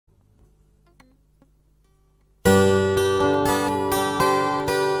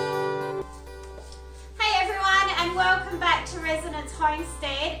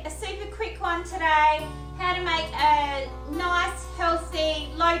instead. A super quick one today, how to make a nice, healthy,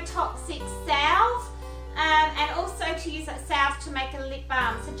 low toxic salve. And also to use that salve to make a lip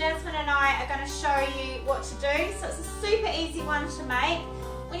balm. So Jasmine and I are going to show you what to do. So it's a super easy one to make.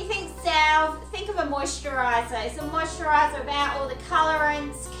 When you think salve, think of a moisturiser. It's a moisturiser without all the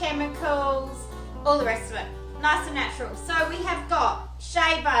colourants, chemicals, all the rest of it. Nice and natural. So we have got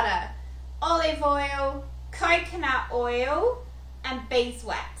shea butter, olive oil, coconut oil and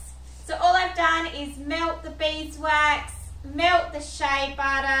beeswax. So all I've done is melt the beeswax, melt the shea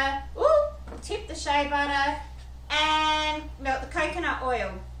butter, tip the shea butter and melt the coconut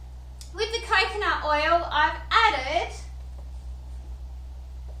oil. With the coconut oil I've added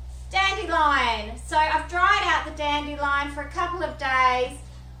dandelion. So I've dried out the dandelion for a couple of days.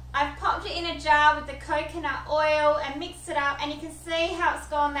 I've popped it in a jar with the coconut oil and mixed it up, and you can see how it's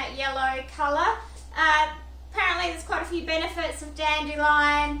gone that yellow colour. Apparently there's quite a few benefits of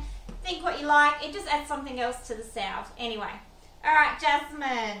dandelion. Think what you like, it just adds something else to the salve. Anyway, alright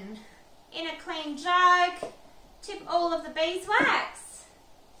Jasmine, in a clean jug, tip all of the beeswax.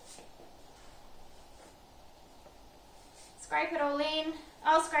 Scrape it all in.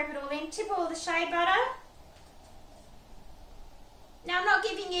 I'll scrape it all in. Tip all the shea butter. Now I'm not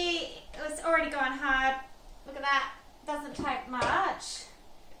giving you, it's already gone hard. Look at that, doesn't take much.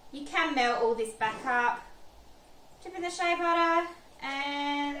 You can melt all this back up. Tip in the shea butter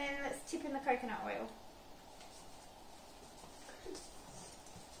and then let's tip in the coconut oil.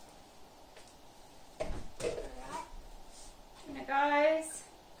 In it goes.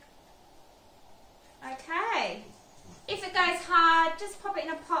 Okay. If it goes hard, just pop it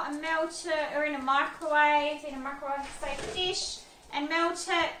in a pot and melt it, or in a microwave safe dish and melt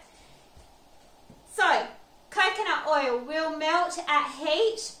it. So, coconut oil will melt at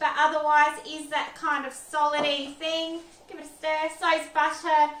heat, but otherwise is that kind of solidy thing. Give it a stir, so's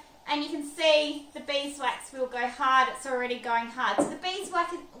butter, and you can see the beeswax will go hard. It's already going hard. So the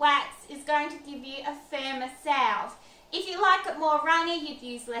beeswax is going to give you a firmer salve. If you like it more runny, you'd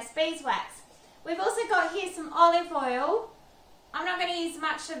use less beeswax. We've also got here some olive oil. I'm not going to use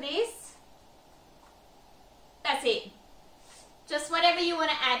much of this. That's it. Just whatever you want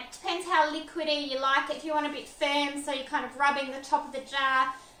to add. Depends how liquidy you like it. If you want a bit firm, so you're kind of rubbing the top of the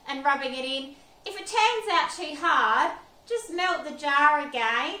jar and rubbing it in. If it turns out too hard, just melt the jar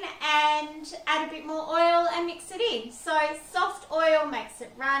again and add a bit more oil and mix it in. So soft oil makes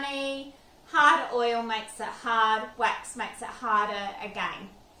it runny, hard oil makes it hard, wax makes it harder again.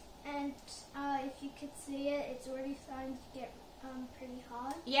 And if you could see it, it's already starting to get pretty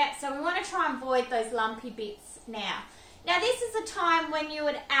hard. Yeah, so we want to try and avoid those lumpy bits now. Now this is a time when you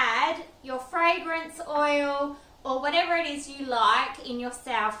would add your fragrance oil or whatever it is you like in your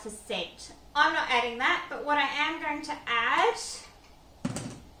salve for scent. I'm not adding that, but what I am going to add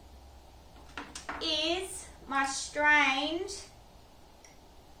is my strained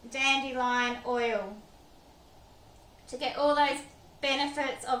dandelion oil to get all those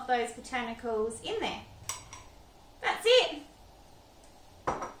benefits of those botanicals in there. That's it.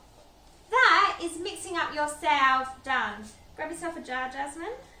 That is mixing up your salve done. Grab yourself a jar, Jasmine.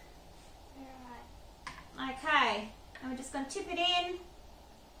 Alright. Okay, and we're just going to tip it in.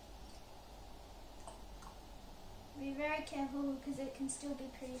 Be very careful because it can still be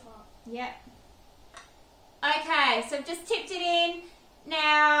pretty hot. Yep. Okay, so I've just tipped it in.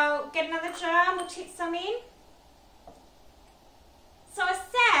 Now get another jar and we'll tip some in. So a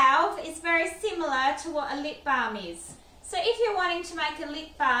salve is very similar to what a lip balm is. So if you're wanting to make a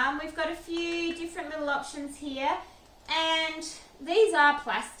lip balm, we've got a few different little options here, and these are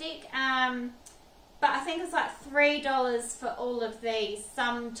plastic, but I think it's like $3 for all of these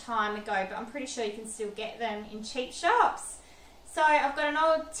some time ago, but I'm pretty sure you can still get them in cheap shops. So I've got an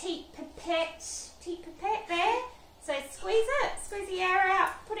old teat pipette there, so squeeze the air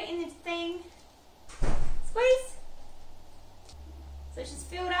out, put it in the thing, squeeze. So she's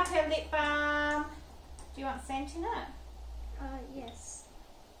filled up her lip balm. Do you want scent in it? Yes.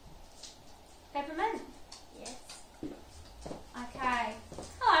 Peppermint? Yes. Okay.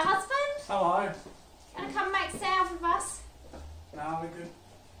 Hello, husband. Hello. Gonna come make salve with us? No, we're good.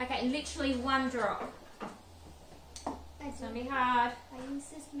 Okay, literally one drop. It's gonna be hard. I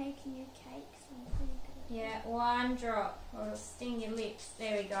used this making a cake, so I'm pretty good. Yeah, one drop. Or it'll sting your lips.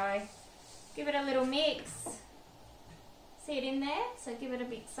 There we go. Give it a little mix. See it in there? So give it a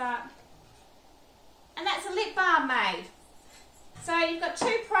mix up. And that's a lip balm made. So you've got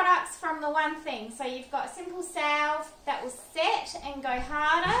two products from the one thing. So you've got a simple salve that will set and go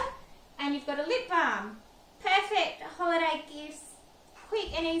harder, and you've got a lip balm. Perfect holiday gifts,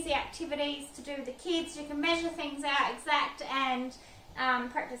 quick and easy activities to do with the kids. You can measure things out exact and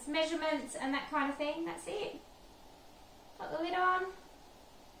practice measurements and that kind of thing. That's it. Put the lid on.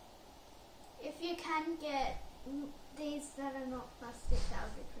 If you can get these that are not plastic, that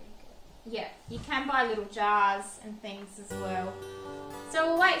would be pretty good. Yeah, you can buy little jars and things as well. So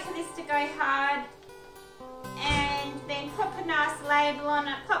we'll wait for this to go hard and then pop a nice label on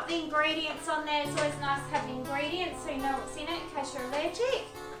it. Pop the ingredients on there. It's always nice to have the ingredients so you know what's in it in case you're allergic.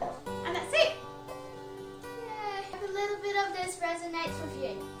 And that's it. Yeah, if a little bit of this resonates with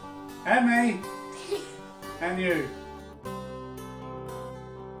you. And me. And you.